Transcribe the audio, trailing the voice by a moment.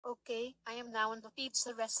Okay, I am now on the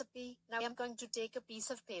pizza recipe. Now I am going to take a piece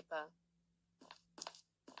of paper.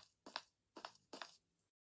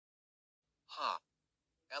 Ha!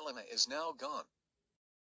 Elena is now gone.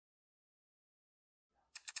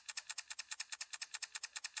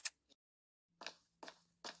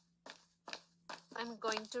 I'm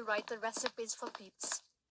going to write the recipes for peeps.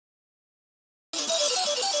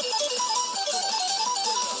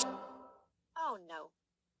 Oh no.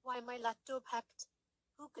 Why my laptop hacked?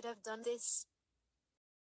 Who could have done this?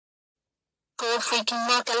 Go freaking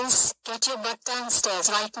knuckles, get your butt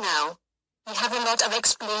downstairs right now. We have a lot of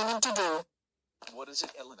explaining to do. What is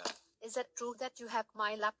it, Elena? Is it true that you hacked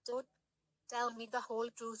my laptop? Tell me the whole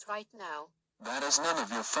truth right now. That is none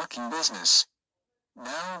of your fucking business.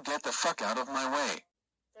 Now get the fuck out of my way.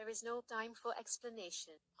 There is no time for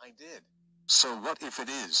explanation. I did. So what if it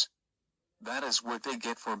is? That is what they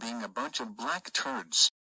get for being a bunch of black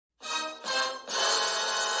turds.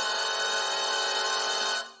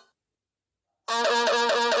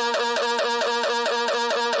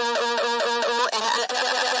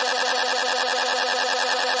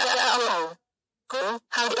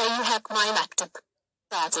 How dare you hack my laptop?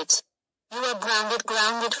 That's it. You are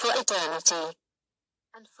grounded for eternity.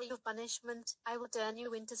 And for your punishment, I will turn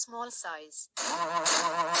you into small size.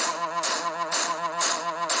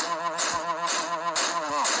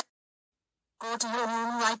 Go to your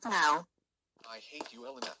room right now. I hate you,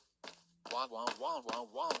 Elena. Wah wah wah wah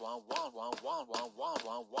wah wah wah wah wah wah wah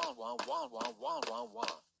wah wah wah wah wah wah wah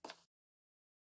wah.